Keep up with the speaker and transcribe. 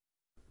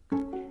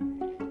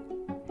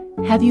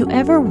Have you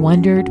ever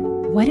wondered,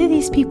 what do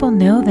these people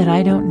know that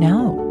I don't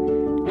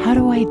know? How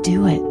do I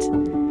do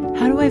it?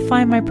 How do I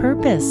find my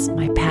purpose,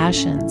 my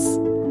passions?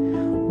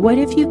 What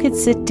if you could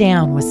sit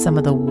down with some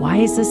of the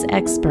wisest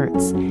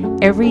experts,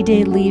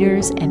 everyday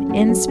leaders, and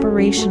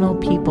inspirational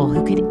people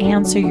who could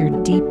answer your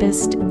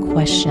deepest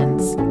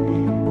questions?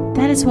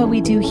 That is what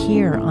we do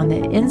here on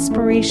the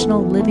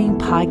Inspirational Living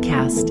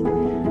Podcast.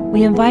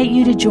 We invite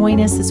you to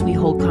join us as we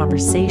hold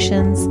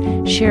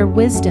conversations, share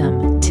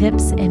wisdom,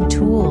 tips, and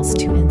tools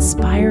to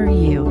inspire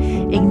you,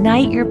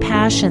 ignite your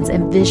passions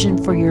and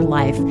vision for your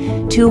life,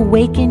 to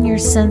awaken your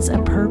sense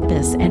of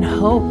purpose and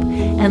hope,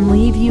 and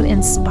leave you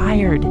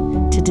inspired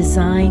to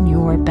design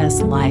your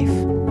best life.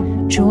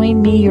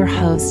 Join me, your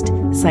host,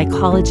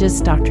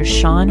 psychologist Dr.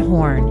 Sean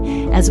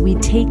Horn, as we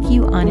take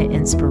you on an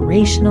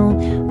inspirational,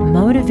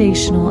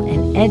 motivational,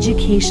 and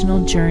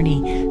educational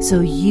journey so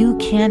you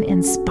can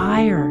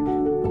inspire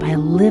by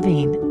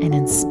living an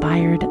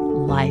inspired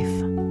life.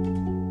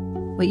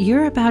 What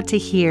you're about to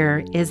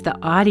hear is the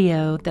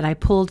audio that I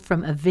pulled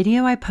from a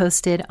video I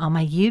posted on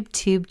my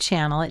YouTube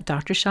channel at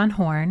Dr. Sean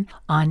Horn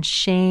on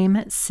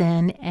shame,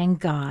 sin, and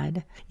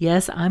God.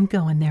 Yes, I'm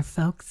going there,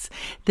 folks.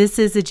 This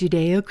is a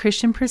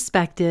Judeo-Christian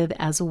perspective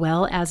as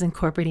well as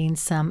incorporating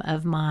some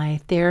of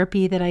my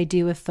therapy that I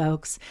do with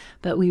folks,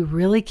 but we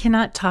really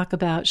cannot talk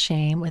about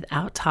shame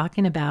without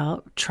talking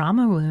about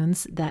trauma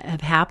wounds that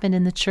have happened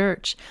in the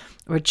church,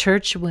 or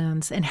church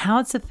wounds, and how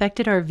it's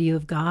affected our view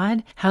of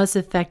God, how it's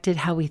affected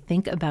how we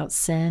think about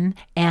sin,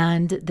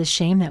 and the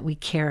shame that we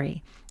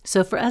carry.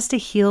 So for us to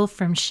heal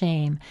from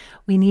shame,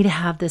 we need to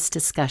have this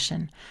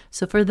discussion.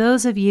 So for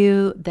those of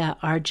you that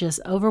are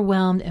just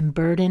overwhelmed and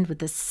burdened with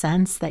the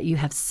sense that you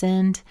have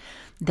sinned,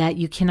 that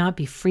you cannot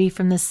be free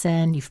from the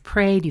sin, you've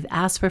prayed, you've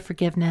asked for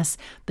forgiveness,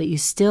 but you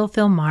still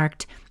feel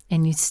marked,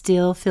 and you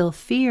still feel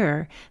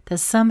fear that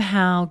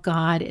somehow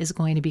God is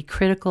going to be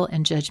critical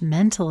and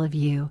judgmental of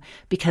you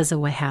because of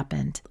what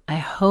happened. I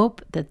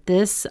hope that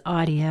this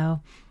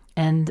audio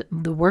and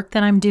the work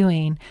that I'm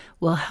doing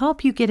will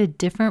help you get a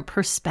different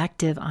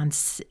perspective on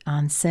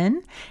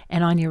sin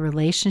and on your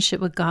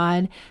relationship with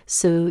God,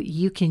 so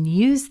you can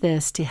use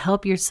this to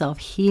help yourself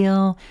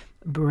heal,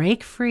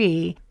 break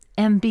free,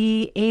 and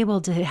be able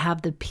to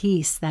have the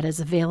peace that is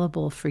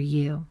available for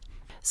you.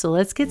 So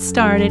let's get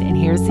started, and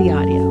here's the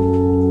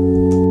audio.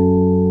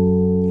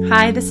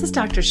 Hi, this is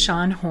Dr.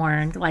 Sean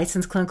Horn,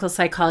 licensed clinical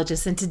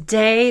psychologist, and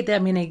today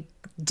I'm going to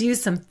do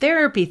some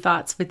therapy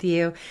thoughts with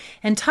you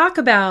and talk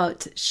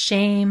about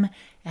shame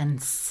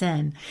and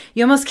sin.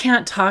 You almost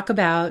can't talk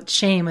about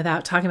shame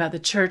without talking about the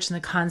church and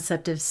the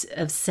concept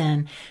of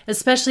sin,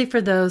 especially for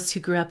those who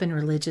grew up in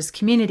religious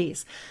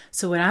communities.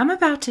 So what I'm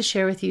about to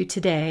share with you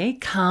today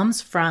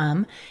comes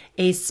from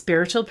a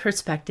spiritual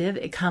perspective.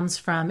 It comes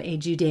from a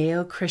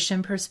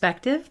Judeo-Christian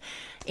perspective,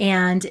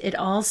 and it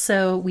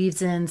also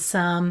weaves in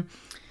some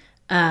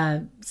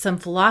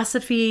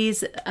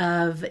philosophies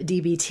of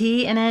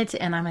DBT in it,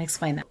 and I'm going to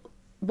explain that.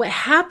 What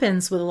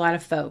happens with a lot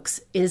of folks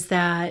is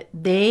that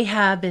they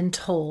have been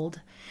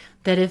told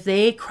that if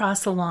they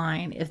cross a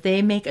line, if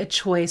they make a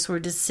choice or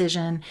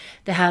decision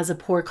that has a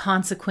poor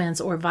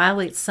consequence or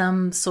violates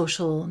some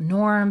social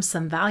norm,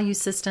 some value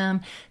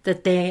system,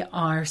 that they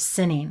are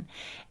sinning.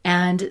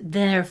 And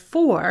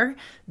therefore,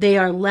 they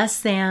are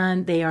less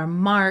than, they are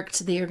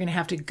marked, they are going to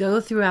have to go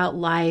throughout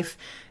life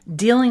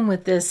dealing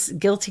with this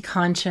guilty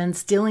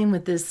conscience, dealing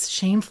with this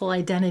shameful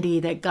identity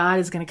that God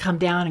is going to come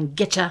down and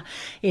get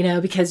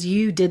you, because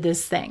you did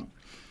this thing.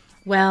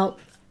 Well,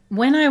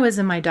 when I was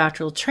in my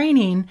doctoral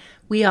training,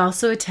 we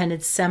also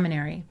attended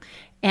seminary.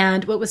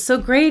 And what was so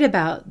great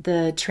about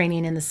the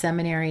training in the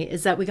seminary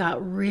is that we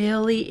got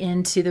really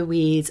into the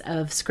weeds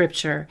of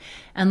scripture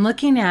and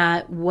looking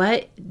at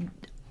what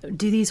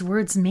do these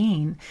words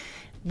mean.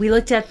 We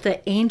looked at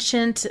the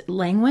ancient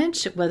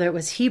language, whether it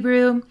was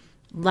Hebrew,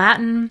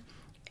 Latin,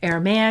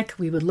 Aramaic.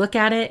 We would look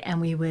at it and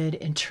we would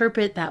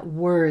interpret that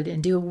word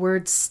and do a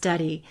word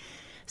study.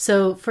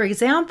 So, for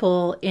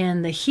example,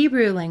 in the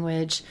Hebrew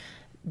language,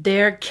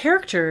 their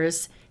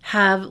characters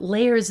have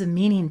layers of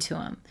meaning to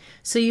them.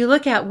 So you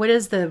look at what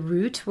is the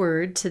root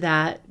word to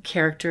that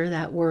character,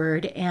 that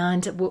word,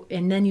 and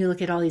then you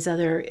look at all these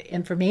other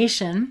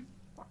information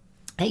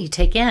that you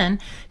take in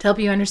to help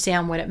you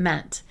understand what it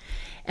meant.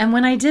 And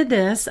when I did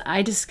this,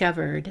 I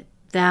discovered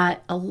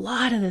that a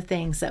lot of the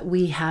things that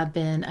we have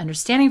been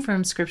understanding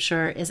from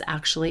Scripture is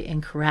actually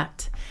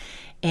incorrect.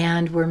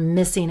 And we're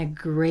missing a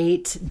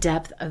great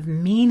depth of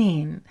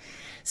meaning.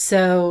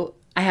 So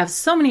I have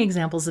so many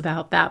examples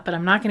about that, but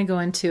I'm not going to go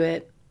into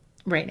it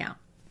right now.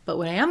 But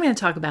what I am going to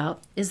talk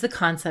about is the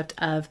concept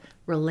of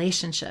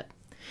relationship.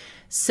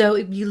 So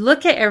if you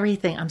look at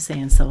everything, I'm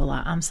saying so a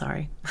lot, I'm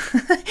sorry.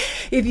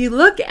 If you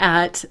look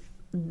at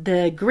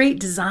the great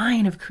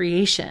design of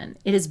creation,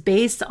 it is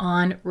based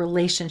on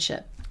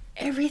relationship.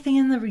 Everything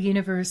in the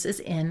universe is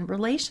in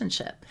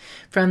relationship.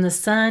 From the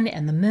sun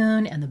and the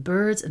moon and the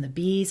birds and the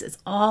bees, it's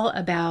all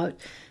about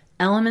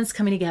elements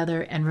coming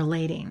together and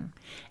relating.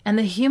 And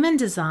the human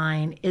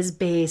design is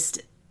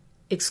based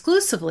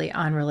exclusively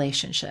on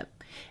relationship.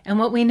 And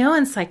what we know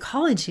in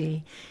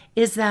psychology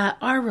is that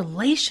our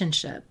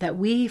relationship that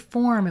we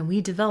form and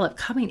we develop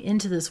coming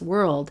into this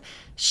world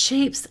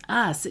shapes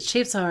us. It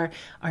shapes our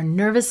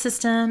nervous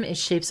system. It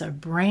shapes our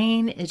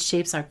brain. It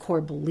shapes our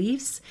core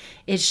beliefs.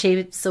 It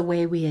shapes the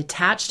way we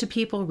attach to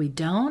people, we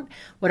don't,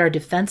 what our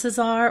defenses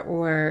are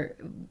or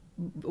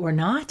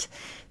not.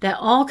 That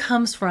all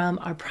comes from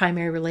our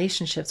primary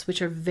relationships,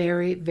 which are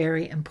very,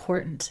 very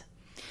important.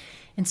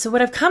 And so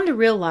what I've come to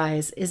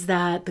realize is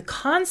that the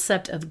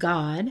concept of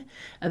God,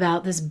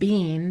 about this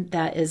being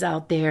that is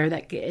out there,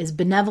 that is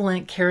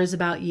benevolent, cares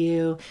about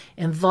you,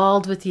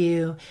 involved with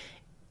you,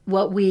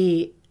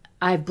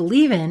 I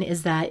believe in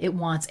is that it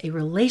wants a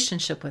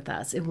relationship with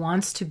us. It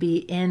wants to be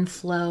in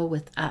flow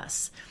with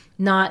us,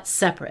 not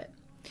separate.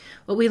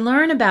 What we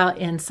learn about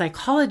in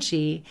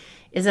psychology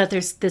is that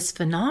there's this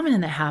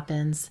phenomenon that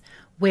happens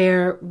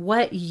where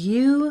what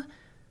you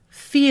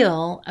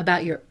feel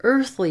about your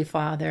earthly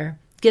father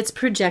gets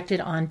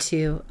projected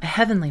onto a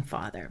heavenly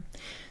father.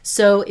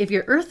 So if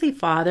your earthly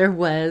father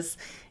was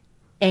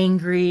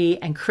angry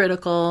and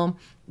critical,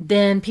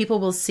 then people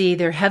will see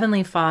their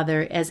heavenly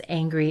father as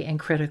angry and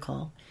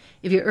critical.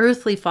 If your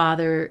earthly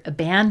father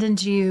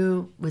abandoned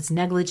you, was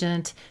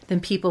negligent,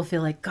 then people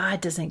feel like God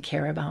doesn't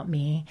care about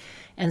me,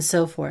 and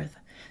so forth.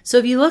 So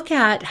if you look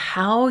at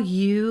how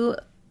you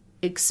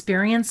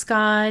experience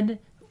God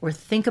or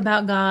think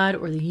about God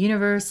or the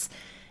universe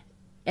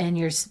and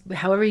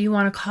however you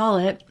want to call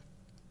it,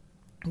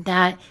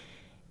 that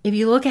if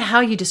you look at how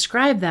you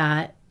describe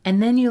that,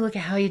 and then you look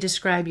at how you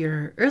describe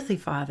your earthly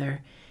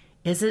father,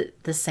 is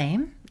it the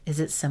same? Is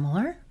it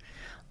similar?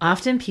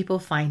 Often people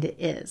find it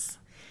is.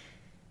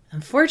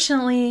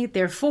 Unfortunately,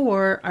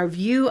 therefore, our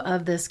view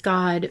of this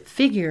God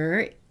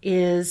figure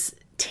is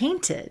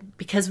tainted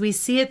because we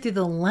see it through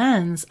the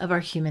lens of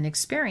our human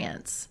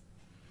experience.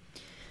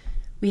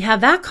 We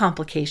have that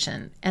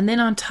complication. And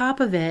then on top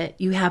of it,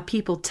 you have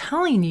people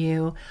telling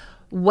you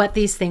what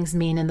these things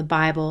mean in the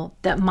Bible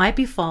that might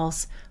be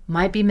false,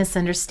 might be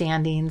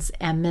misunderstandings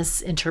and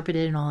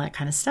misinterpreted and all that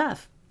kind of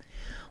stuff.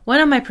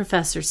 One of my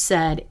professors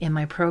said in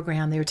my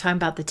program, they were talking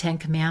about the 10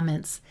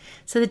 Commandments.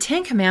 So the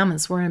 10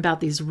 Commandments weren't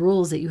about these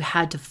rules that you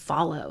had to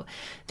follow.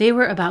 They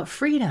were about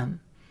freedom.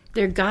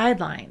 They're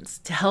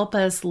guidelines to help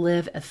us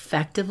live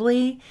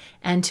effectively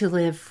and to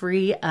live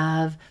free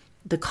of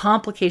the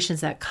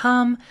complications that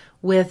come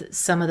with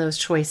some of those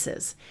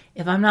choices.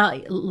 If I'm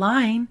not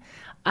lying,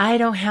 I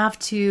don't have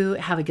to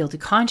have a guilty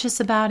conscience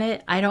about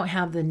it. I don't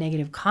have the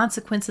negative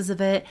consequences of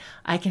it.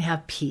 I can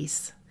have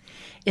peace.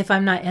 If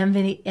I'm not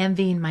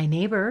envying my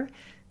neighbor,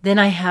 then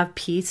I have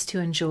peace to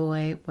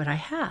enjoy what I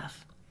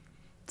have.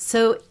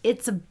 So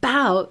it's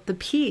about the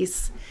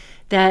peace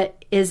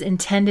that is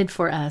intended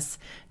for us,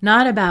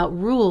 not about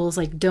rules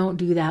like don't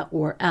do that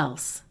or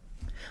else.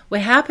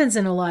 What happens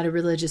in a lot of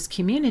religious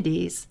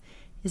communities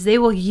is they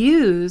will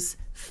use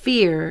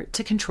fear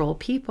to control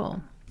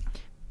people.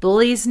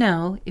 Bullies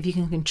know if you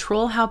can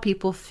control how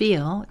people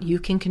feel, you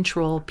can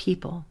control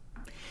people.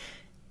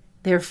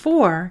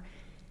 Therefore,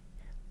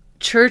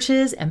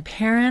 churches and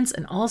parents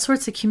and all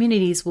sorts of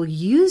communities will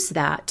use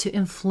that to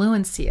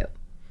influence you.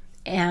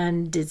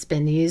 And it's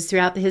been used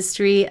throughout the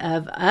history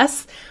of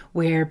us,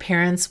 where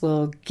parents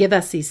will give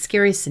us these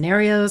scary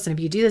scenarios. And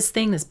if you do this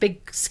thing, this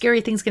big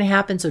scary thing's going to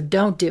happen, so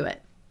don't do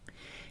it.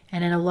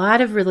 And in a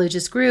lot of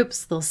religious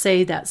groups, they'll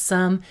say that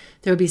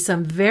there'll be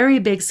some very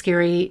big,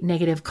 scary,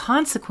 negative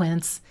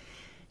consequence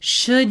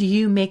should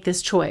you make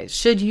this choice.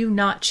 Should you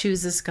not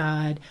choose this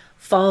God,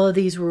 follow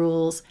these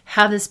rules,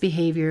 have this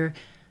behavior,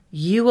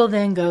 you will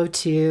then go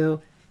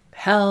to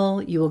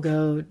hell, you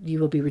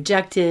will be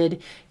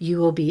rejected, you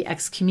will be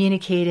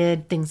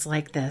excommunicated, things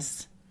like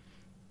this.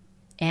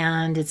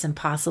 And it's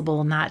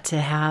impossible not to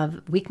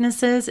have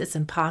weaknesses. It's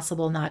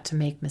impossible not to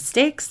make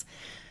mistakes.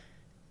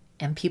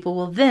 And people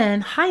will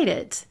then hide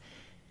it,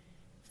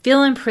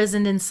 feel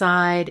imprisoned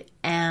inside,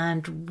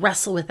 and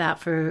wrestle with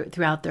that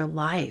throughout their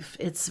life.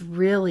 It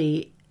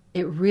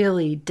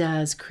really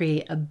does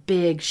create a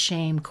big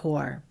shame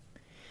core.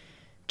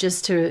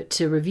 Just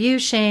to review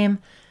shame,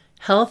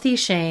 healthy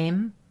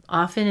shame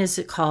often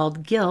is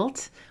called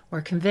guilt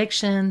or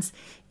convictions.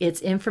 It's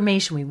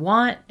information we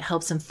want,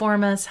 helps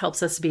inform us,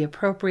 helps us to be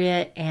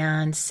appropriate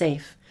and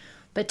safe.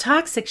 But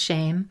toxic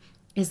shame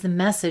is the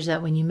message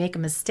that when you make a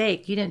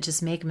mistake, you didn't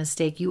just make a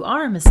mistake, you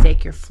are a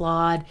mistake, you're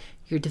flawed,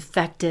 you're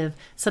defective,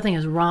 something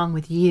is wrong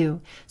with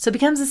you. So it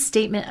becomes a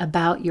statement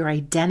about your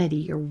identity,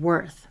 your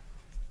worth.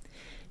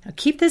 Now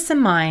keep this in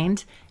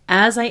mind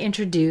as I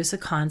introduce a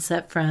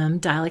concept from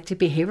dialectic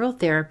behavioral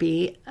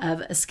therapy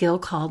of a skill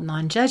called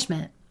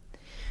non-judgment.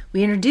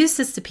 We introduce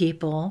this to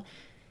people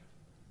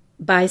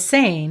by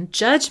saying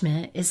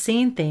judgment is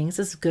seeing things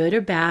as good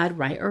or bad,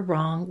 right or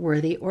wrong,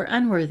 worthy or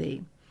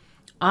unworthy.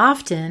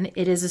 Often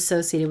it is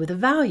associated with a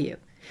value.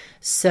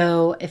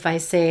 So if I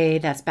say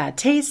that's bad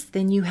taste,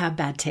 then you have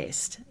bad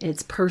taste.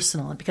 It's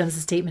personal. It becomes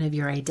a statement of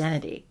your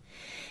identity.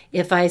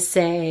 If I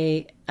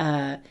say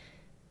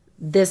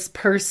this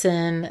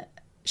person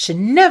should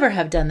never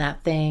have done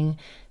that thing,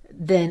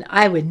 then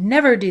I would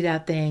never do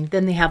that thing,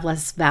 then they have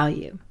less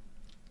value.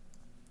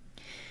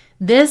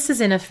 This is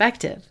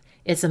ineffective.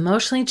 It's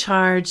emotionally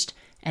charged,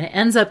 and it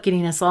ends up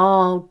getting us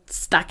all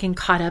stuck and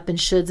caught up in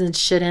shoulds and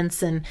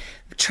shouldn'ts and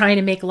trying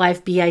to make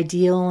life be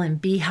ideal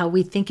and be how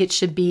we think it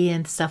should be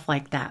and stuff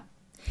like that.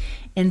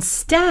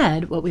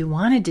 Instead, what we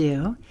want to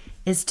do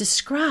is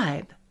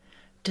describe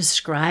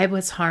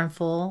what's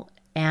harmful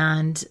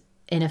and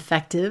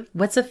ineffective,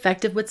 what's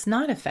effective, what's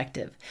not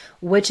effective,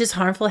 which is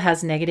harmful,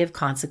 has negative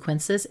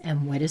consequences,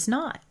 and what is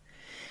not.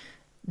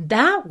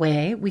 That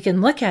way, we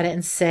can look at it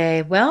and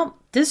say, well,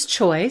 this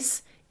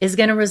choice is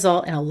going to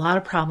result in a lot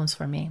of problems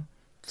for me.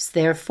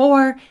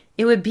 Therefore,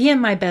 it would be in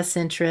my best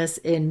interest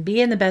and be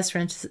in the best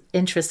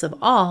interest of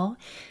all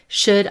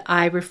should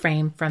I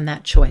refrain from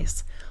that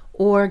choice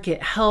or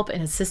get help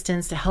and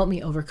assistance to help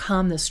me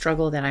overcome the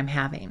struggle that I'm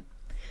having.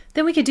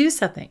 Then we could do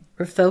something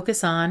or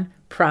focus on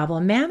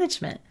problem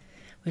management.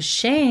 With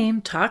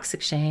shame,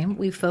 toxic shame,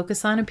 we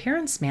focus on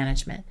appearance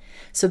management.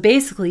 So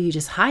basically, you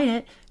just hide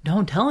it,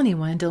 don't tell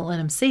anyone, don't let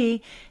them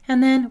see,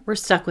 and then we're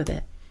stuck with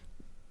it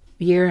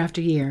year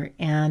after year.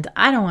 And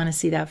I don't want to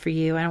see that for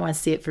you. I don't want to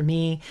see it for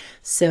me.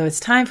 So it's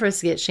time for us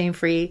to get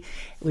shame-free,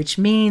 which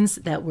means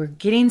that we're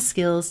getting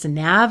skills to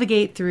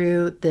navigate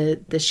through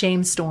the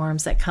shame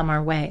storms that come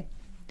our way.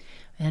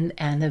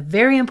 And the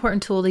very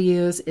important tool to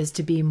use is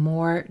to be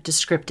more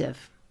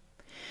descriptive.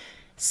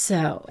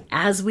 So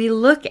as we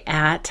look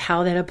at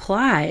how that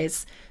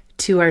applies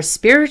to our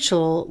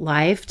spiritual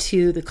life,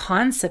 to the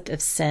concept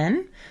of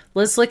sin,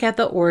 let's look at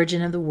the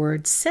origin of the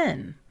word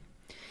sin.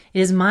 It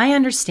is my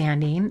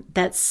understanding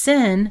that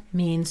sin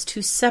means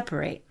to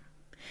separate.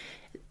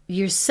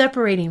 You're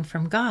separating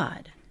from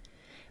God.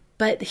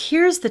 But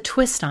here's the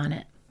twist on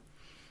it.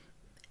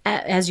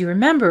 As you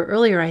remember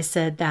earlier, I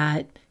said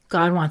that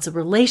God wants a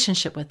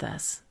relationship with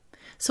us.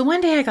 So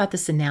one day I got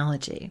this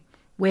analogy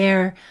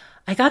where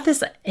I got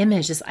this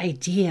image, this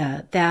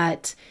idea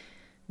that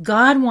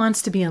God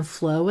wants to be in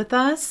flow with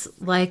us,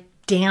 like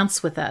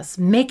dance with us,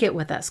 make it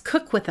with us,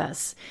 cook with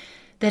us.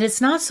 That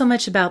it's not so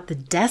much about the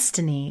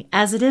destiny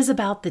as it is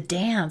about the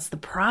dance, the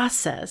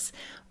process,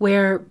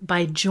 where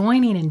by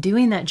joining and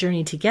doing that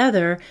journey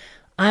together,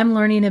 I'm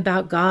learning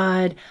about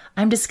God.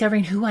 I'm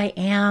discovering who I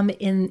am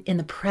in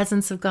the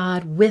presence of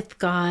God, with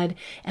God,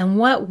 and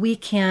what we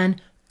can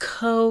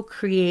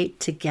co-create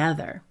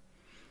together.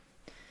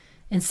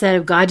 Instead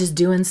of God just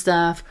doing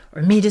stuff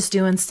or me just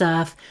doing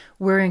stuff,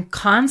 we're in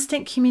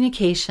constant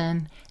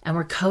communication and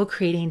we're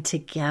co-creating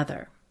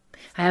together.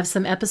 I have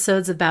some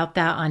episodes about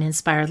that on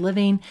Inspired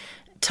Living,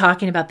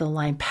 talking about the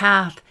aligned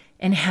path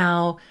and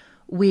how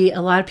a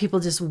lot of people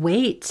just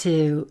wait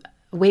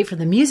for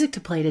the music to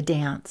play to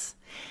dance.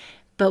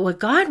 But what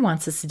God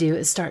wants us to do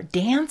is start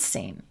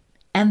dancing,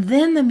 and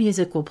then the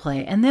music will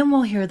play, and then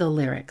we'll hear the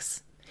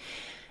lyrics.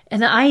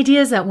 And the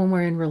idea is that when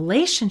we're in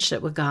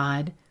relationship with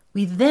God,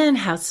 we then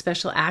have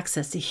special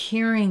access to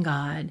hearing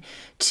God,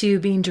 to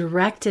being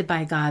directed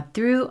by God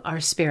through our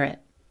spirit.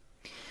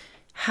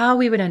 How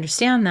we would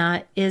understand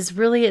that is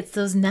really it's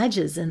those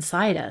nudges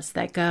inside us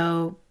that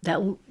go,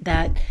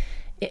 that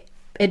it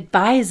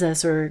advise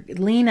us or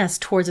lean us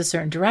towards a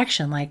certain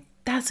direction, like,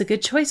 that's a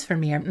good choice for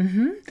me,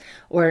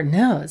 or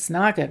no, it's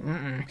not good.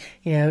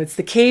 It's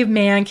the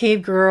caveman,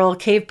 cave girl,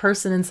 cave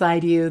person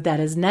inside you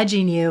that is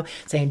nudging you,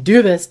 saying,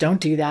 do this,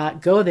 don't do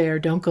that, go there,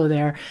 don't go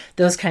there,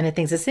 those kind of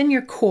things. It's in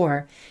your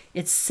core.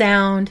 It's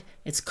sound,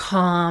 it's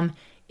calm,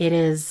 it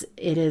is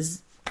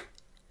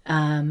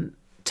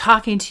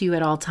talking to you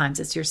at all times.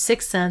 It's your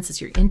sixth sense, it's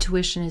your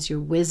intuition, it's your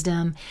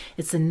wisdom,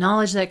 it's the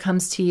knowledge that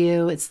comes to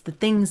you, it's the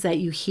things that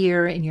you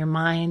hear in your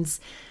minds,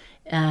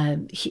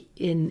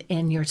 in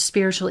your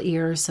spiritual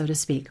ears, so to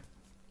speak.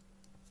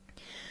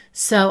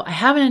 So I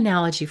have an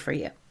analogy for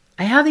you.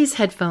 I have these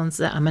headphones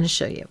that I'm going to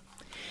show you.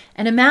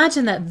 And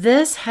imagine that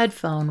this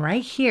headphone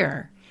right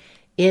here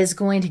is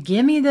going to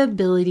give me the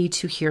ability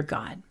to hear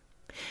God.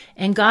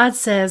 And God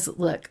says,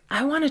 look,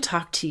 I want to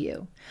talk to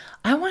you.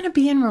 I want to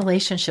be in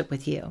relationship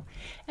with you.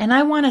 And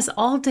I want us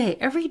all day,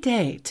 every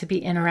day, to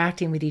be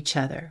interacting with each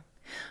other.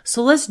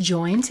 So let's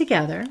join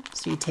together.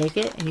 So you take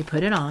it and you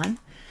put it on.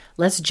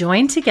 Let's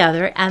join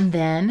together and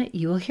then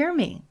you will hear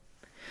me.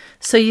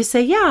 So you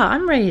say, yeah,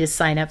 I'm ready to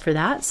sign up for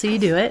that. So you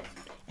do it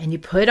and you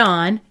put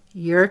on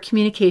your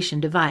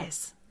communication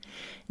device.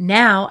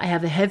 Now I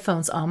have the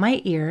headphones on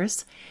my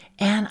ears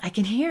and I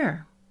can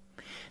hear.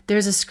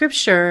 There's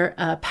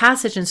a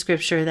passage in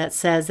scripture that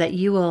says that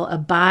you will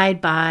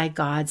abide by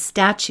God's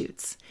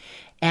statutes.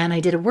 And I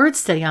did a word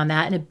study on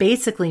that. And it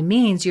basically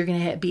means you're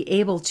going to be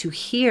able to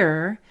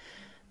hear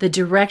the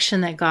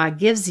direction that God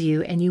gives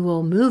you, and you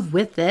will move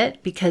with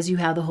it because you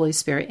have the Holy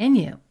Spirit in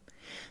you.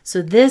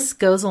 So this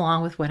goes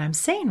along with what I'm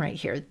saying right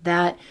here,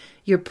 that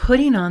you're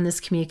putting on this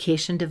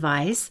communication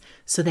device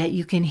so that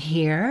you can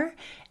hear,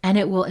 and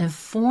it will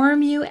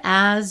inform you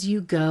as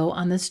you go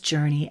on this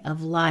journey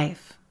of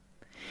life.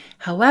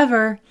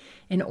 However,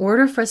 in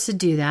order for us to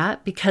do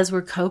that, because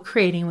we're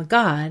co-creating with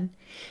God,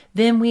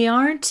 then we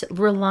aren't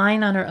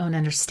relying on our own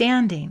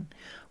understanding.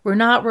 We're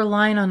not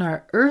relying on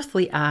our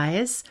earthly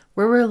eyes.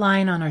 We're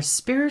relying on our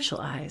spiritual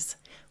eyes.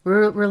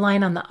 We're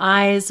relying on the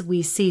eyes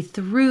we see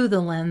through the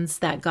lens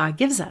that God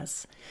gives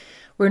us.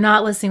 We're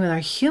not listening with our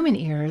human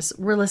ears,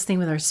 we're listening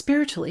with our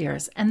spiritual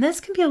ears. And this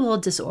can be a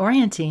little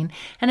disorienting,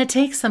 and it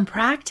takes some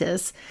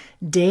practice,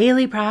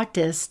 daily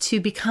practice, to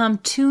become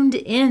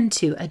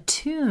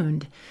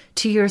attuned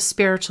to your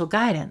spiritual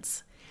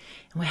guidance.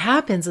 And what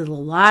happens is a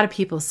lot of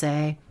people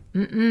say,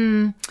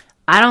 I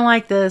don't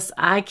like this.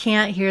 I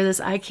can't hear this.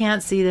 I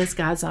can't see this.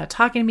 God's not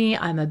talking to me.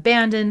 I'm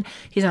abandoned.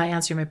 He's not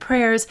answering my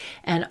prayers.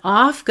 And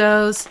off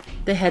goes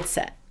the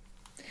headset.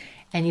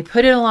 And you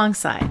put it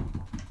alongside.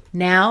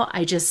 Now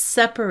I just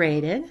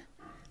separated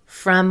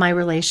from my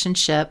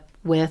relationship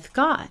with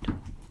God.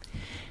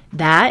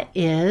 That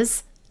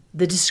is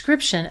the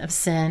description of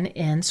sin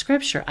in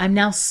Scripture. I'm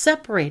now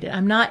separated.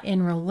 I'm not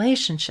in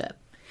relationship.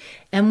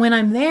 And when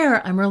I'm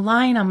there, I'm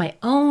relying on my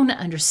own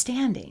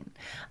understanding.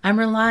 I'm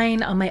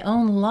relying on my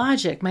own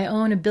logic, my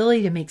own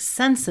ability to make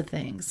sense of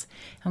things.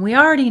 And we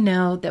already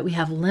know that we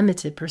have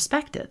limited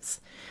perspectives.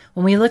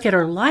 When we look at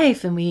our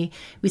life and we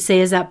say,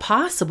 is that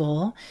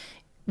possible?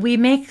 We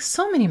make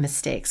so many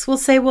mistakes. We'll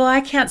say, well,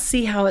 I can't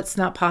see how it's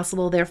not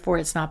possible, therefore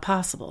it's not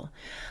possible.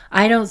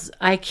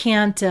 I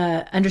can't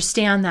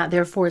understand that,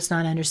 therefore it's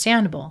not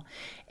understandable.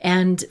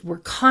 And we're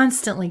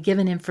constantly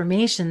given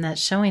information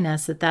that's showing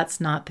us that that's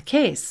not the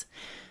case,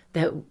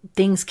 that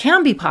things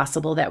can be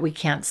possible that we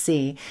can't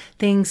see.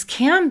 Things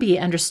can be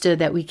understood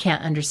that we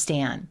can't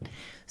understand.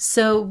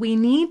 So we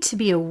need to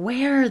be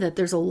aware that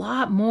there's a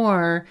lot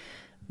more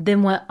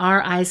than what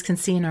our eyes can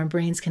see and our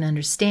brains can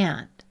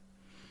understand.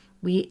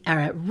 We are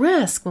at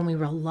risk when we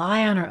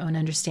rely on our own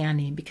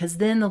understanding, because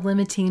then the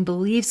limiting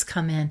beliefs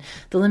come in,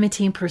 the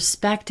limiting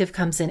perspective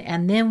comes in,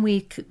 and then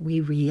we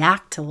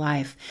react to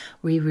life.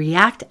 We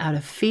react out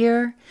of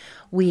fear.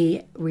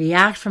 We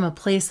react from a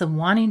place of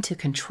wanting to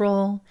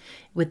control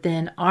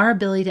within our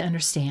ability to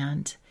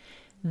understand.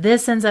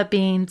 This ends up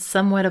being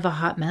somewhat of a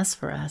hot mess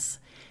for us.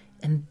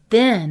 And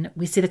then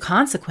we see the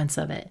consequence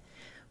of it.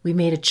 We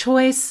made a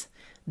choice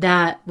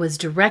that was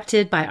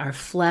directed by our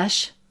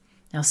flesh.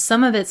 Now,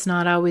 some of it's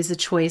not always a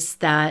choice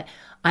that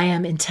I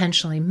am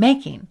intentionally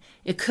making.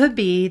 It could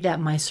be that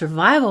my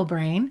survival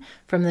brain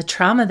from the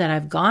trauma that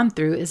I've gone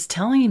through is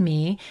telling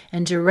me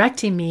and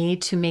directing me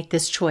to make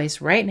this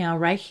choice right now,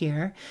 right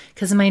here,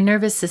 because my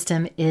nervous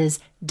system is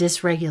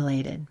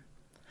dysregulated.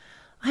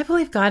 I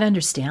believe God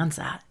understands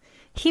that.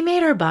 He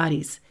made our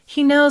bodies.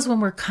 He knows when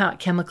we're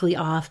chemically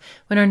off,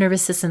 when our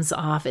nervous system's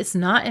off. It's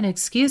not an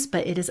excuse,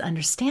 but it is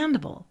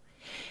understandable.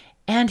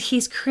 And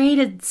He's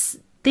created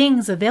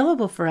things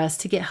available for us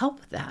to get help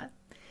with that.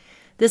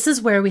 This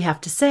is where we have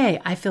to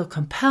say, I feel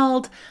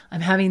compelled.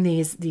 I'm having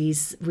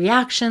these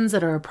reactions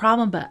that are a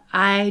problem, but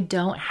I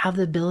don't have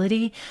the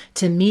ability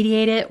to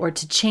mediate it or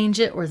to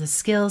change it or the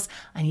skills.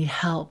 I need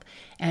help.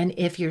 And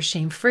if you're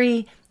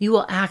shame-free, you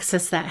will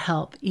access that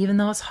help, even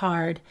though it's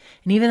hard.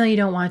 And even though you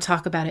don't want to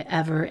talk about it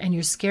ever, and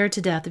you're scared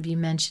to death if you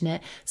mention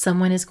it,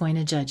 someone is going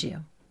to judge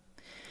you.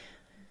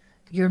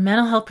 Your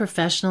mental health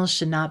professionals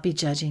should not be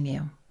judging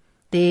you.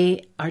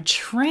 They are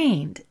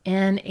trained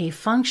in a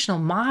functional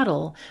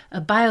model,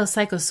 a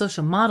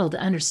biopsychosocial model, to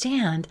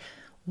understand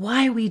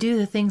why we do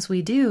the things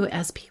we do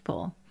as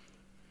people.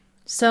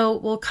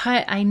 So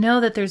I know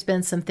that there's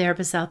been some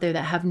therapists out there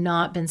that have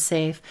not been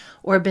safe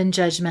or been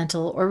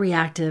judgmental or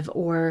reactive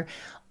or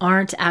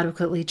aren't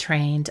adequately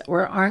trained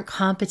or aren't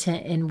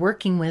competent in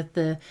working with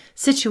the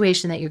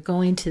situation that you're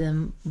going to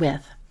them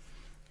with.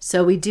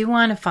 So we do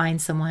want to find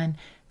someone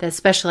that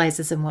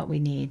specializes in what we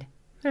need.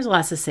 There's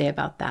lots to say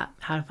about that,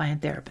 how to find a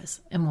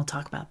therapist, and we'll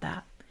talk about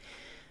that.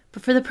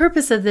 But for the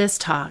purpose of this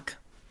talk,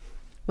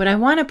 what I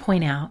want to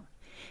point out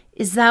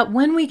is that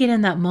when we get in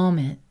that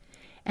moment,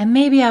 and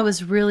maybe I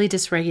was really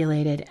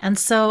dysregulated, and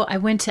so I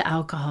went to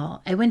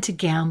alcohol, I went to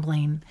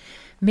gambling,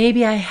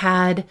 maybe I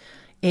had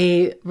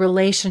a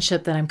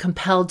relationship that I'm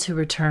compelled to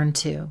return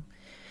to.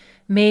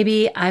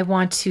 Maybe I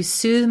want to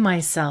soothe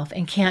myself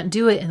and can't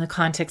do it in the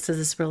context of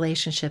this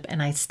relationship,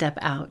 and I step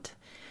out.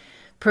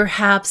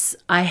 Perhaps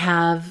I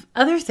have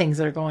other things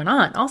that are going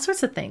on, all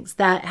sorts of things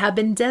that have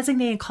been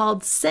designated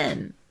called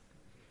sin.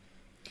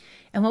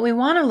 And what we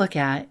want to look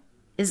at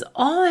is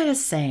all that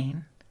is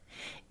saying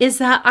is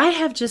that I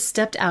have just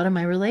stepped out of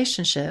my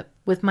relationship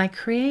with my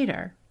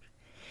Creator.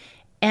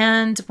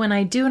 And when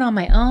I do it on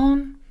my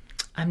own,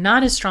 I'm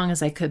not as strong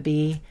as I could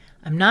be.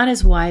 I'm not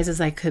as wise as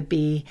I could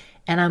be.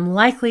 And I'm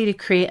likely to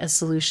create a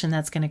solution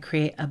that's going to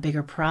create a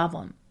bigger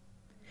problem.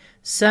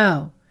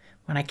 So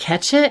when I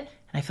catch it,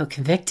 and I feel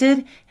convicted,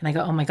 and I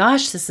go, oh my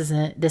gosh, this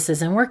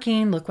isn't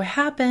working. Look what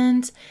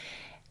happened.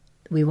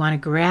 We want to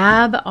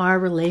grab our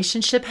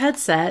relationship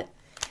headset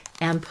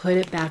and put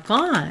it back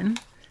on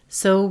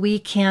so we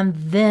can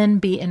then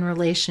be in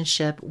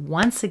relationship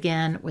once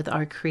again with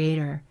our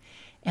Creator.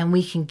 And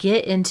we can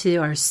get into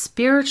our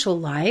spiritual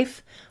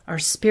life, our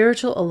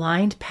spiritual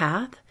aligned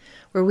path,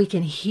 where we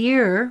can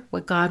hear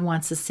what God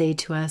wants to say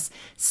to us,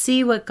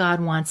 see what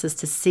God wants us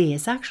to see.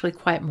 It's actually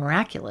quite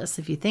miraculous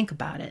if you think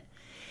about it.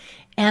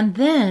 And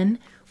then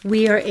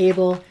we are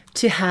able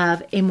to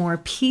have a more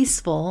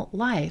peaceful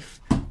life,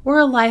 or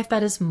a life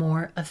that is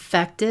more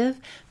effective,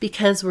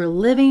 because we're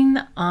living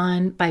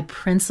by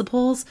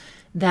principles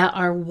that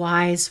are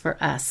wise for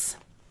us.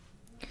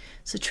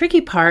 So the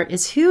tricky part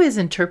is who is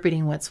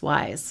interpreting what's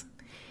wise?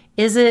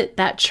 Is it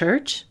that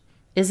church?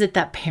 Is it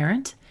that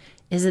parent?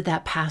 Is it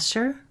that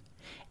pastor?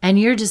 And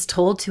you're just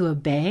told to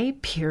obey,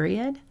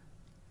 period?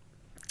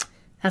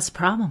 That's a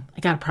problem. I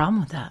got a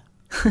problem with that.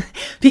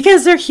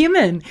 Because they're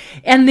human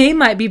and they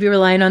might be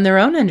relying on their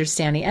own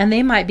understanding, and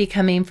they might be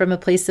coming from a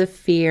place of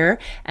fear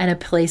and a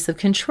place of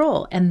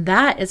control. And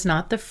that is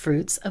not the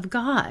fruits of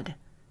God.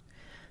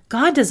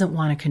 God doesn't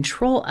want to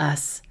control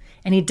us,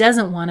 and he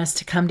doesn't want us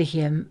to come to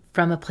him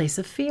from a place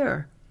of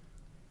fear.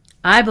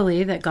 I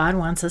believe that God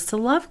wants us to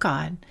love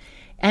God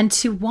and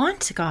to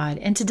want God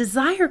and to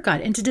desire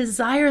God and to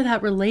desire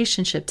that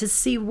relationship, to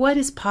see what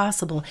is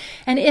possible.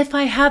 And if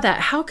I have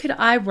that, how could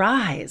I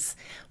rise?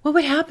 What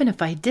would happen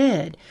if I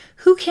did?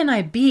 Who can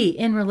I be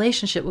in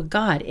relationship with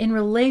God, in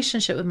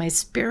relationship with my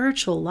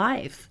spiritual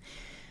life?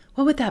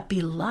 What would that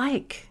be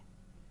like?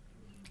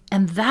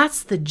 And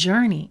that's the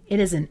journey. It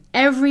is an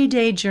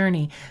everyday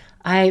journey.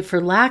 For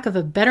lack of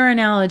a better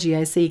analogy,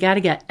 I say you got to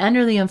get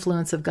under the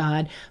influence of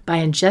God by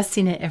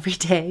ingesting it every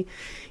day.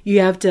 You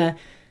have to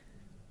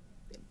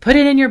put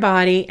it in your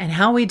body, and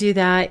how we do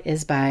that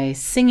is by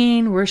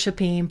singing,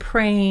 worshiping,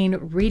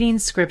 praying, reading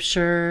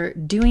scripture,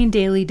 doing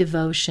daily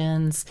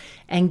devotions,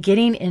 and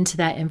getting into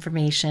that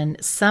information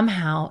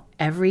somehow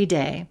every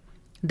day.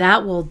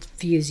 That will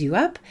fuse you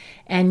up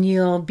and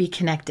you'll be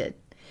connected.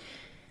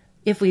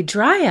 If we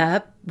dry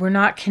up, we're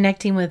not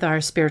connecting with our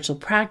spiritual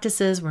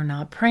practices, we're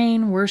not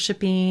praying,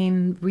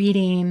 worshiping,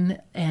 reading,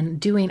 and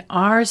doing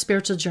our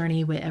spiritual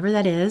journey, whatever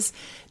that is,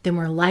 then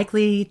we're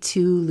likely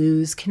to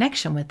lose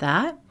connection with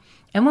that.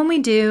 And when we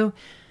do,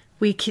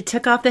 we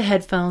took off the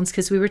headphones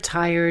because we were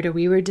tired or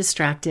we were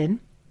distracted.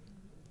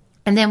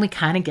 And then we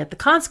kind of get the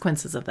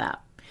consequences of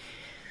that.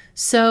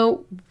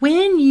 So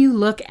when you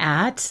look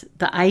at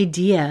the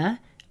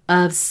idea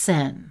of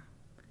sin,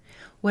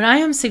 what I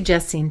am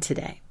suggesting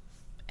today,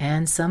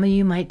 and some of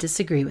you might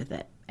disagree with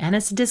it, and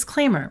it's a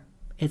disclaimer,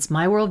 it's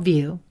my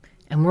worldview,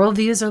 and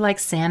worldviews are like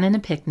sand in a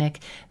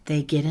picnic.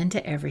 They get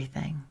into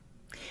everything.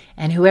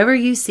 And whoever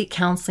you seek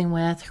counseling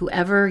with,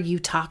 whoever you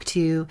talk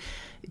to,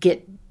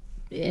 get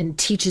and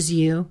teaches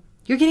you,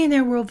 you're getting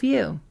their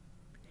worldview.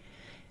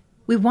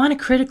 We want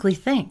to critically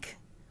think.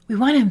 We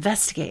want to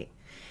investigate.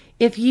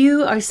 If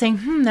you are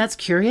saying, that's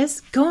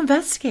curious, go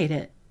investigate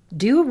it.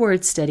 Do a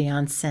word study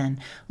on sin.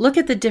 Look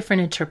at the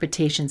different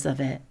interpretations of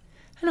it.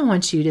 I don't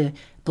want you to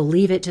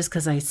believe it just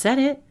because I said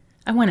it.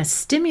 I want to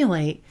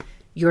stimulate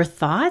your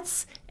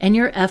thoughts and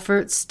your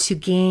efforts to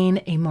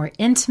gain a more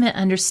intimate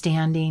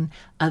understanding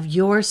of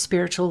your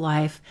spiritual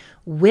life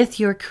with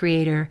your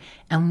Creator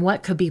and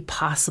what could be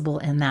possible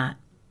in that.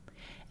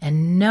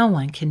 And no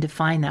one can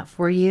define that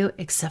for you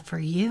except for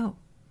you.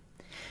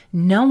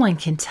 No one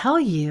can tell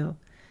you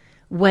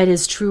what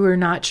is true or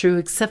not true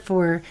except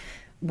for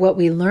what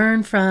we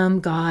learn from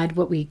God,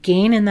 what we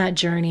gain in that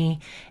journey.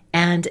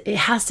 And it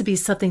has to be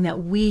something that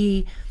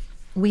we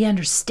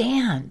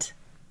understand.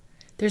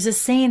 There's a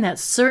saying that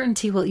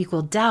certainty will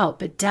equal doubt,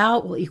 but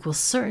doubt will equal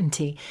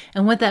certainty.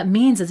 And what that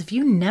means is if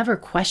you never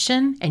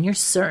question and you're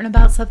certain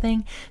about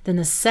something, then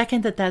the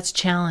second that that's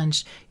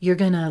challenged, you're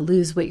going to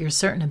lose what you're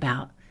certain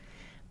about.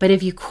 But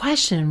if you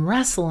question and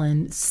wrestle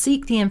and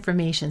seek the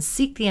information,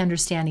 seek the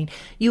understanding,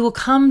 you will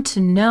come to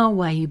know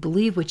why you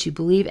believe what you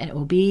believe, and it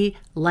will be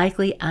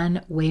likely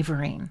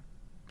unwavering.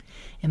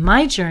 In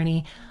my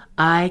journey,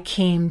 I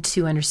came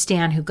to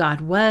understand who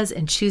God was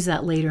and choose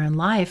that later in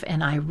life.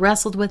 And I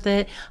wrestled with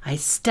it. I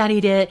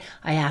studied it.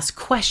 I asked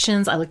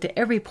questions. I looked at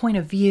every point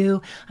of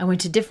view. I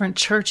went to different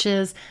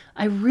churches.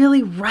 I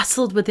really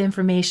wrestled with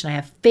information. I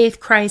have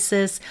faith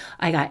crisis.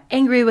 I got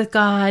angry with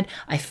God.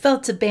 I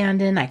felt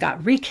abandoned. I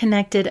got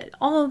reconnected,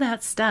 all of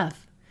that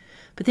stuff.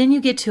 But then you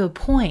get to a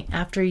point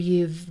after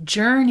you've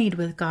journeyed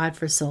with God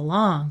for so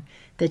long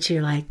that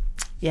you're like,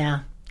 yeah,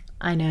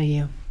 I know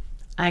you.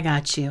 I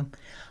got you.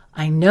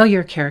 I know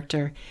your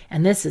character,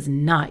 and this is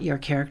not your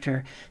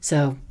character.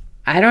 So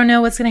I don't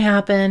know what's going to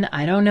happen.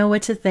 I don't know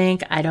what to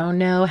think. I don't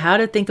know how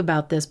to think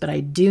about this, but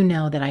I do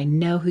know that I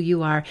know who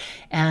you are,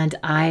 and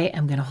I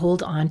am going to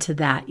hold on to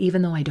that.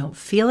 Even though I don't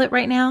feel it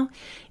right now,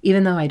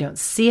 even though I don't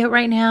see it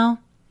right now,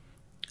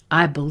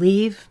 I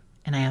believe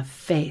and I have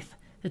faith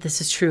that this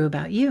is true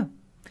about you.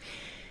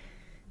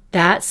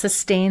 That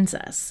sustains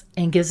us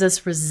and gives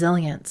us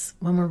resilience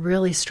when we're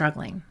really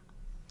struggling.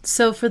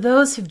 So for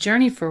those who've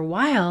journeyed for a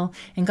while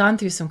and gone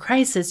through some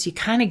crisis, you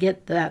kind of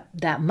get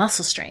that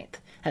muscle strength,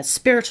 that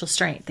spiritual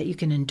strength that you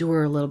can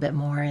endure a little bit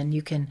more, and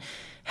you can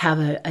have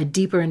a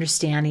deeper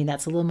understanding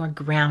that's a little more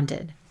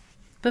grounded.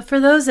 But for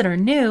those that are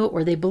new,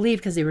 or they believe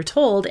because they were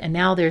told, and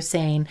now they're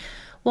saying,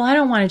 well, I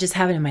don't want to just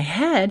have it in my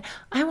head.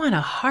 I want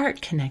a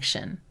heart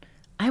connection.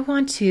 I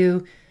want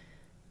to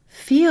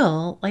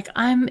feel like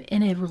I'm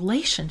in a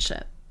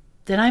relationship,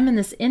 that I'm in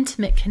this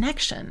intimate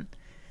connection.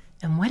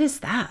 And what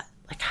is that?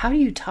 Like, how do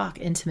you talk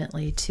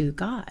intimately to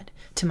God,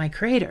 to my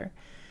Creator?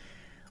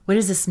 What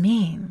does this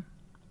mean?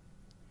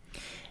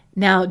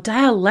 Now,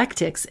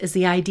 dialectics is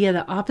the idea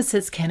that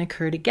opposites can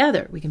occur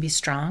together. We can be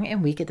strong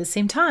and weak at the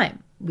same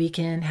time. We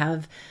can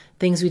have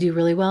things we do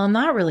really well and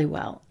not really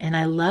well. And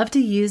I love to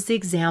use the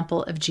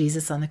example of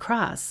Jesus on the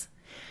cross,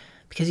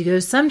 because you go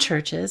to some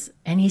churches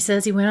and he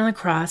says he went on the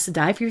cross to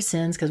die for your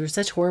sins because we're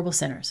such horrible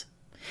sinners.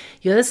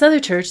 You go to this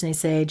other church and they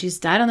say Jesus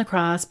died on the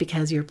cross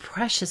because you're a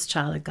precious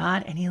child of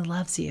God and he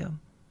loves you.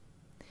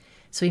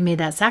 So he made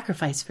that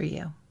sacrifice for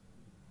you.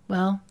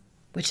 Well,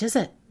 which is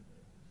it?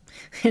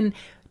 In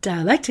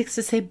dialectics,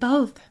 to say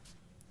both.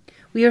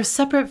 We are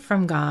separate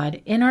from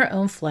God in our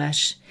own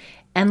flesh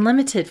and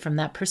limited from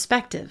that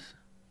perspective.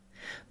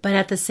 But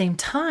at the same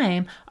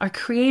time, our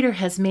Creator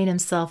has made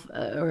himself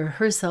or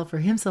herself or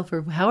himself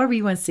or however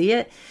you want to see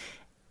it,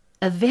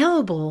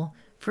 available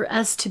for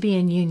us to be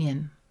in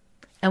union.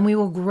 And we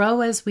will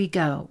grow as we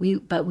go.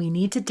 But we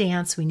need to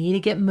dance. We need to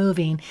get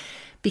moving,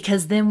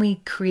 because then we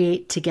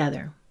create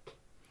together.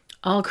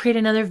 I'll create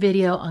another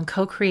video on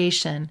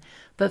co-creation.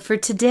 But for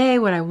today,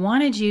 what I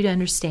wanted you to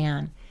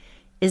understand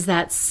is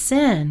that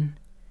sin,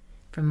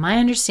 from my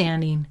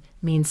understanding,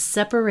 means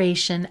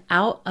separation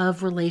out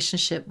of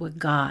relationship with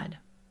God.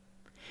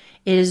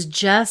 It is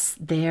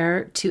just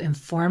there to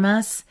inform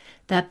us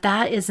that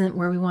that isn't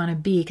where we want to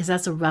be, because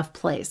that's a rough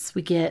place.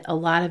 We get a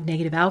lot of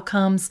negative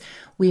outcomes.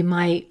 We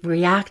might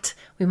react.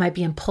 We might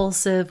be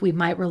impulsive. We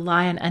might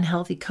rely on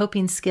unhealthy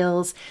coping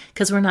skills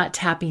because we're not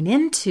tapping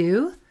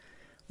into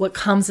what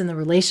comes in the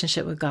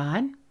relationship with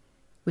God,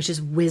 which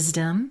is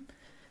wisdom.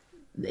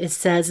 It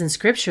says in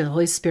Scripture, the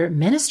Holy Spirit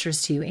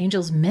ministers to you.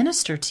 Angels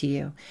minister to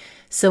you.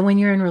 So when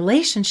you're in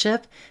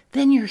relationship,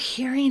 then you're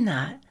hearing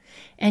that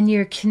and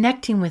you're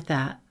connecting with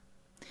that.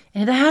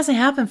 And if that hasn't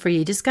happened for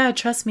you, just got to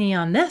trust me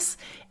on this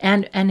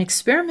and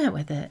experiment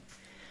with it.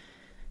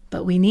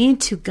 But we need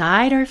to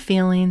guide our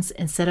feelings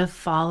instead of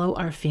follow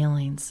our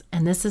feelings.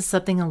 And this is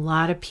something a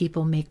lot of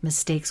people make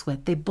mistakes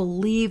with. They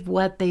believe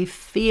what they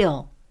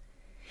feel.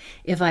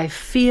 If I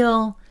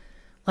feel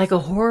like a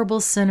horrible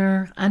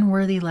sinner,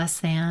 unworthy, less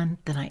than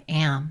I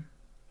am.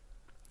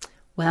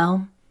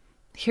 Well,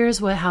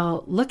 here's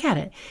look at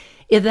it.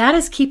 If that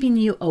is keeping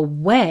you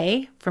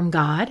away from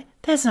God,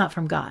 that's not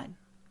from God.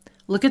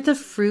 Look at the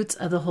fruits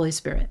of the Holy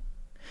Spirit.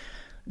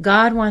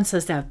 God wants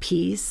us to have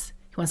peace.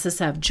 He wants us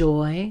to have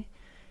joy,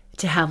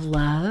 to have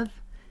love,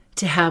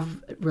 to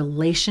have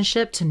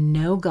relationship, to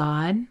know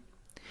God.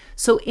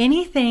 So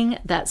anything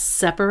that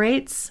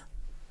separates,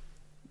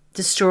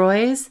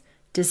 destroys,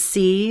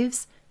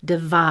 deceives,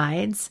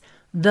 divides,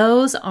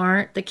 those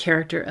aren't the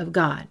character of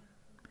God.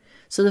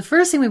 So the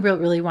first thing we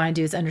really want to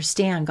do is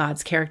understand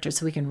God's character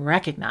so we can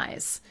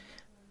recognize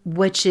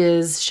which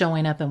is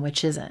showing up and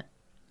which isn't.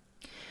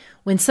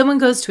 When someone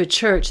goes to a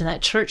church and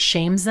that church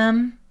shames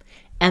them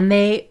and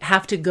they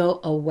have to go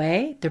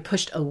away, they're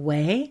pushed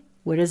away,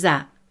 what is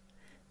that?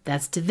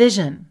 That's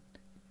division.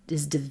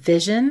 Is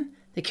division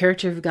the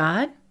character of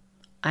God?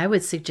 I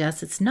would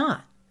suggest it's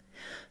not.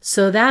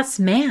 So that's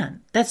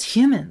man. That's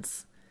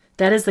humans.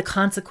 That is the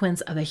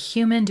consequence of a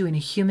human doing a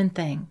human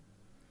thing.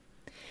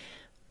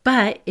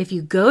 But if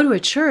you go to a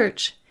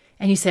church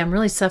and you say, I'm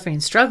really suffering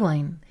and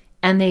struggling,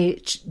 and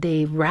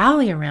they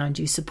rally around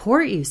you,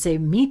 support you, say,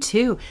 me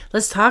too,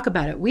 let's talk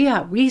about it. We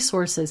got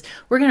resources.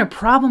 We're going to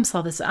problem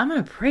solve this. I'm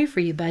going to pray for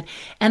you, bud.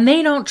 And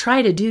they don't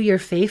try to do your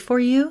faith for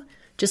you.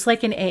 Just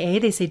like in AA,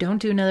 they say, don't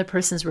do another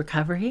person's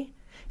recovery.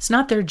 It's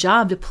not their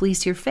job to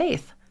police your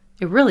faith.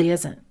 It really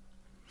isn't.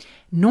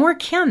 Nor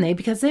can they,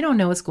 because they don't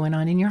know what's going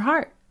on in your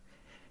heart.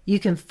 You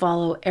can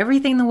follow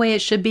everything the way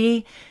it should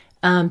be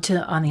on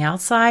the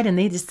outside, and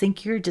they just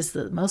think you're just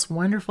the most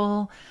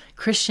wonderful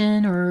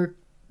Christian or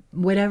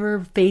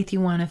whatever faith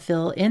you want to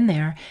fill in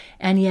there.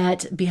 And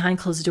yet behind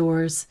closed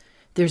doors,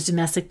 there's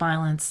domestic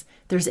violence,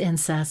 there's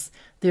incest,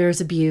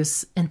 there's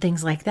abuse and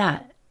things like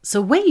that.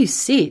 So what you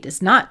see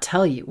does not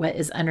tell you what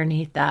is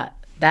underneath that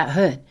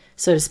hood,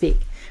 so to speak,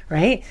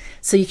 right?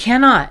 So you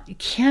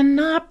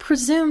cannot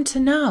presume to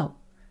know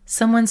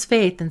someone's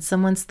faith and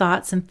someone's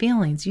thoughts and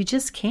feelings. You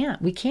just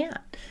can't. We can't.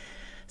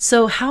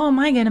 So how am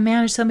I going to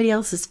manage somebody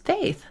else's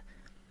faith?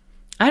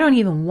 I don't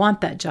even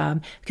want that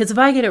job, because if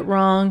I get it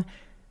wrong,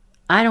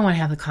 I don't want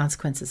to have the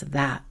consequences of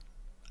that.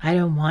 I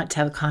don't want to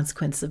have the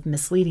consequence of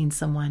misleading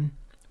someone,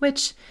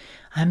 which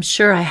I'm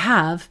sure I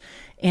have.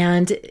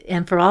 And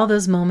for all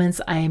those moments,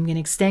 I am going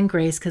to extend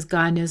grace, because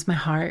God knows my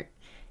heart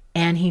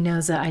and he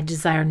knows that I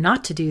desire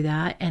not to do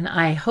that. And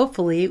I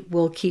hopefully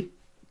will keep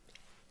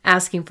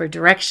asking for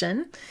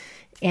direction,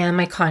 and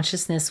my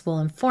consciousness will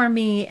inform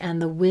me, and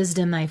the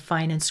wisdom I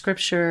find in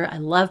Scripture. I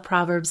love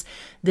Proverbs.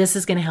 This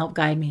is going to help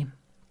guide me.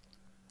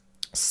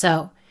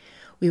 So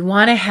we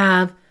want to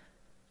have,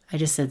 I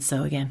just said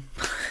so again.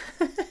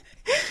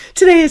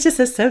 Today is just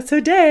a so-so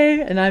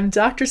day, and I'm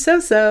Dr.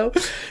 So-so.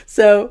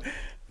 So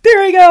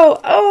there we go.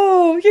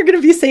 Oh, you're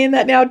going to be saying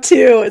that now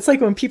too. It's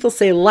like when people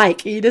say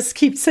like, you just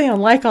keep saying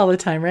like all the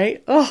time,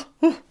 right? Oh.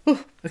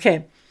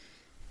 Okay.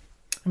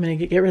 I'm going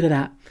to get rid of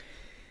that.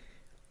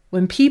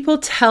 When people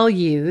tell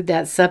you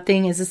that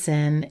something is a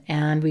sin,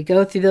 and we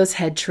go through those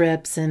head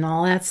trips and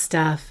all that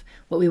stuff,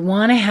 what we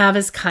want to have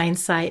is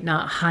hindsight,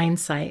 not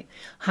hindsight.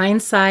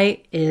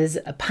 Hindsight is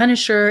a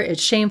punisher.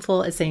 It's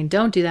shameful. It's saying,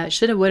 don't do that.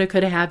 Shoulda, woulda,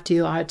 coulda, have to,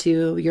 ought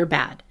to, you're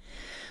bad.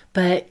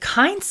 But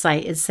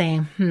hindsight is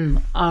saying,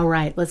 all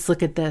right, let's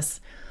look at this.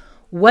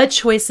 What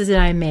choices did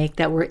I make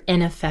that were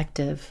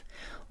ineffective?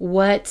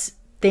 What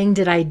thing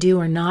did I do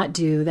or not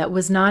do that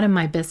was not in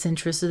my best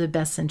interest or the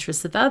best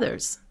interest of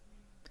others?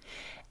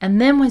 And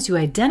then once you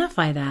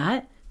identify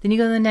that, then you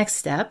go to the next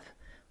step,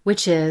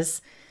 which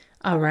is,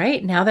 all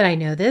right, now that I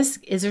know this,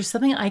 is there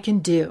something I can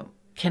do?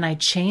 Can I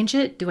change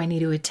it? Do I need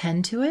to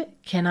attend to it?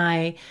 Can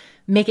I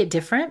make it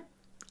different?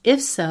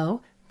 If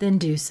so, then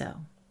do so.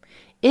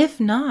 If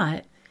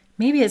not,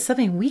 maybe it's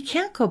something we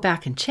can't go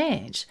back and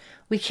change.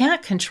 We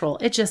can't control.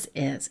 It just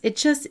is. It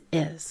just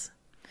is.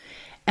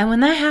 And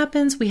when that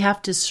happens, we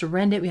have to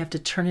surrender it. We have to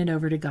turn it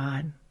over to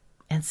God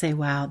and say,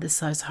 wow,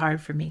 this was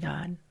hard for me,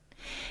 God.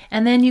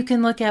 And then you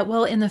can look at,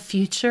 well, in the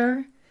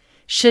future,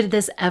 should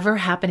this ever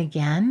happen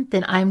again,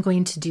 then I'm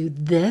going to do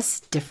this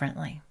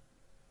differently.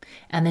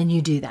 And then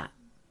you do that.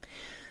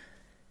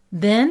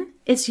 Then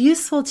it's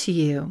useful to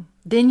you.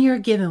 Then you're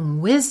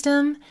given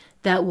wisdom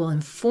that will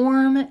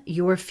inform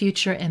your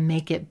future and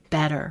make it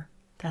better.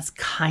 That's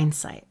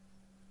hindsight.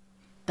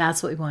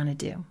 That's what we want to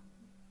do.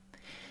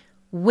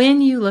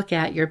 When you look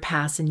at your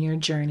past and your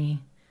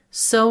journey,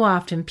 so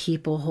often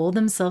people hold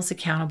themselves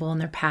accountable in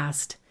their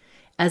past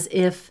as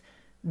if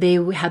they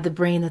had the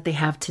brain that they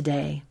have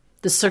today,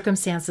 the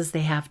circumstances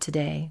they have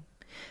today.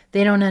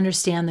 They don't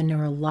understand the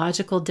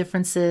neurological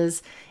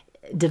differences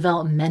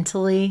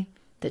developmentally,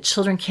 that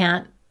children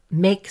can't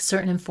make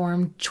certain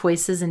informed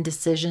choices and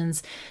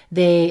decisions.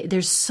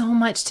 There's so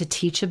much to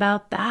teach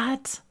about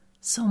that,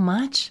 so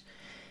much.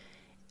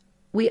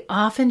 We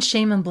often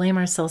shame and blame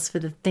ourselves for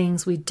the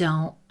things we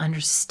don't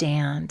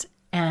understand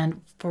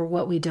and for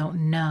what we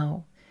don't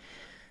know.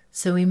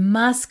 So we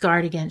must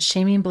guard against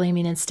shaming,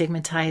 blaming, and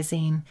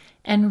stigmatizing.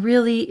 And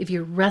really, if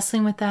you're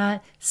wrestling with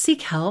that,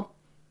 seek help,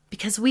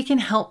 because we can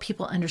help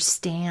people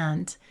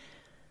understand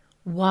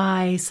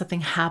why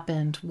something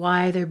happened,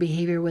 why their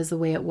behavior was the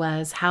way it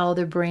was, how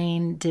their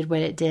brain did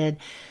what it did.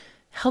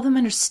 Help them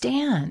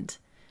understand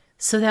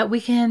so that we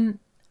can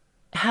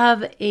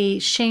have a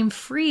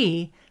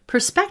shame-free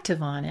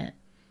perspective on it.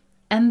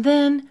 And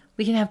then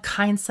we can have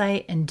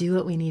hindsight and do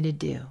what we need to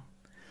do.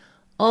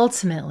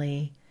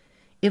 Ultimately,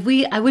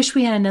 I wish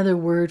we had another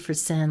word for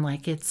sin,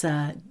 like it's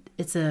a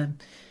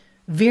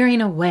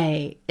veering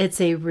away. It's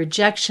a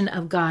rejection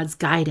of God's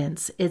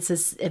guidance.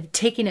 It's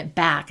taking it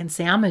back and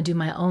saying, I'm going to do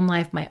my own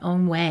life my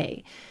own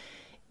way.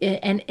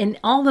 And in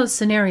all those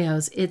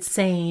scenarios, it's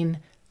saying,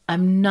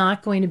 I'm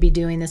not going to be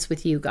doing this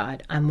with you,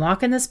 God. I'm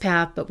walking this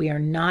path, but we are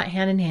not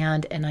hand in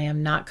hand, and I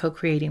am not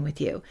co-creating with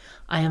you.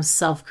 I am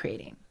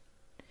self-creating.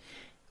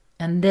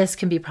 And this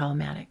can be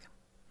problematic.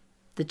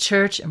 The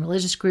church and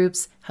religious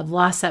groups have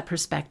lost that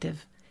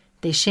perspective.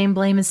 They shame,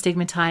 blame, and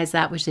stigmatize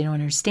that which they don't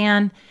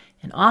understand.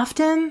 And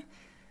often,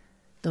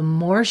 the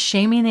more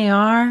shaming they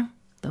are,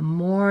 the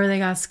more they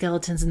got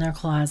skeletons in their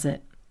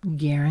closet.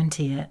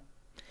 Guarantee it.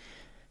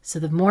 So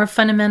the more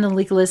fundamental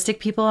legalistic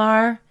people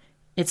are,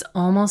 it's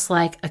almost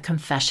like a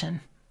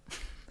confession.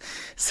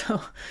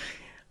 So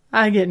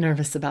I get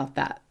nervous about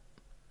that.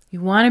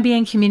 You want to be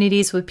in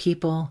communities with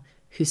people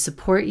who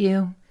support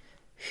you,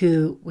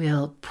 who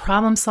will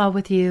problem solve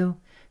with you,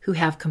 who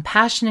have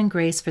compassion and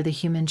grace for the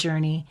human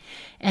journey,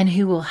 and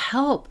who will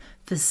help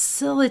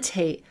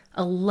facilitate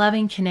a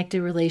loving,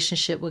 connected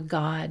relationship with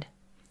God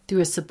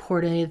through a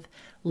supportive,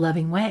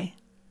 loving way,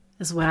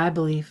 is what I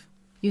believe.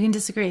 You can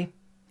disagree.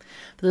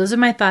 But those are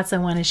my thoughts I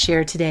want to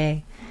share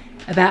today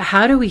about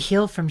how do we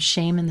heal from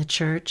shame in the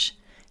church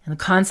and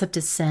the concept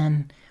of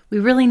sin. We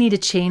really need to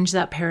change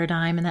that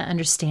paradigm and that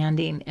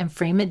understanding and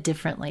frame it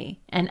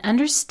differently and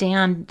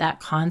understand that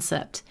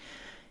concept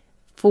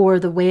for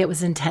the way it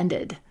was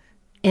intended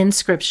in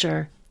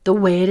Scripture, the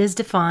way it is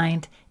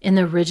defined in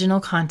the original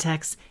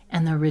context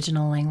and the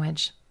original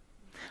language.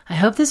 I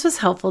hope this was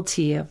helpful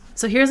to you.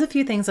 So here's a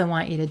few things I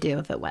want you to do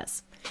if it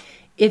was.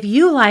 If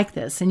you like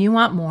this and you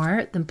want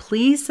more, then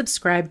please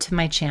subscribe to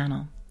my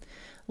channel.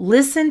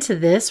 Listen to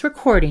this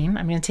recording.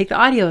 I'm going to take the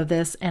audio of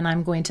this and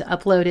I'm going to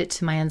upload it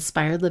to my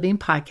Inspired Living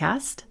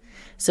podcast.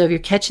 So if you're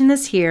catching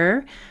this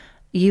here,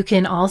 you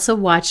can also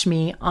watch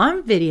me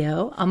on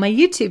video on my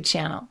YouTube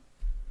channel.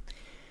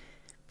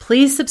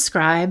 Please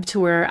subscribe to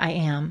where I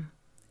am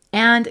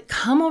and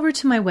come over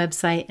to my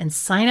website and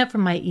sign up for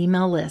my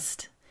email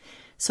list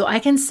so I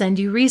can send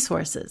you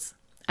resources.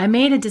 I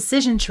made a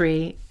decision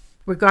tree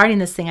regarding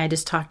this thing I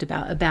just talked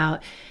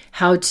about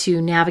how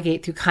to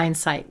navigate through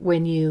hindsight.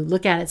 When you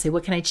look at it, say,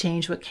 what can I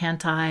change? What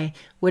can't I?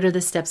 What are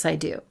the steps I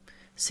do?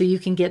 So you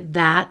can get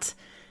that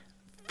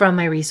from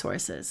my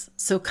resources.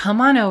 So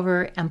come on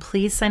over and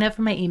please sign up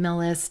for my email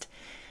list.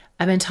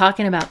 I've been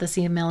talking about this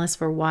email list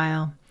for a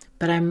while,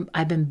 but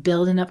I've been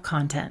building up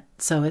content.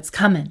 So it's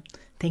coming.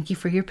 Thank you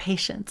for your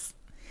patience.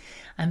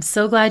 I'm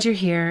so glad you're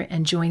here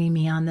and joining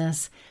me on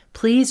this.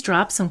 Please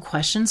drop some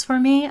questions for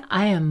me.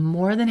 I am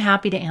more than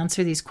happy to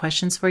answer these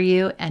questions for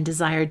you and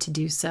desire to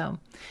do so.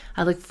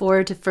 I look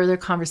forward to further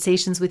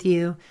conversations with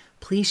you.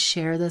 Please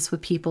share this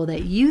with people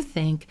that you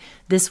think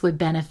this would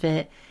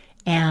benefit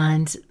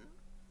and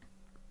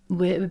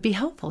would be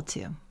helpful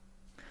to.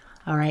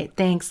 All right,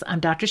 thanks. I'm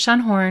Dr.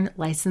 Shawn Horn,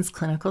 licensed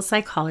clinical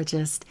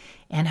psychologist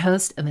and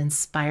host of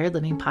Inspired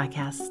Living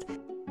Podcast.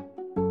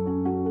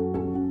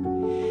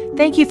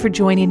 Thank you for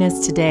joining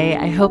us today.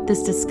 I hope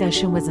this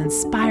discussion was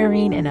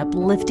inspiring and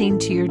uplifting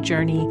to your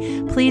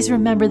journey. Please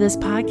remember this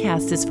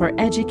podcast is for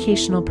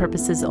educational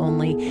purposes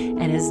only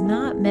and is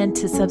not meant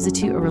to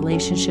substitute a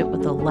relationship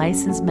with a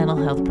licensed mental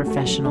health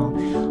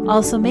professional.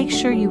 Also, make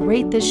sure you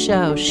rate this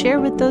show, share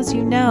with those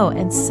you know,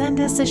 and send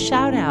us a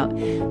shout out.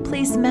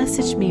 Please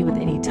message me with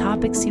any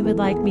topics you would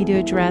like me to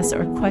address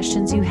or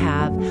questions you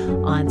have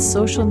on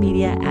social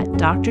media at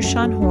Dr.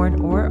 Shawn Horn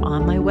or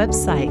on my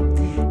website.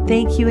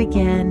 Thank you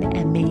again,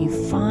 and may you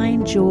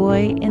find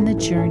joy in the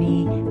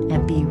journey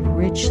and be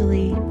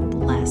richly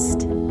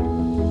blessed.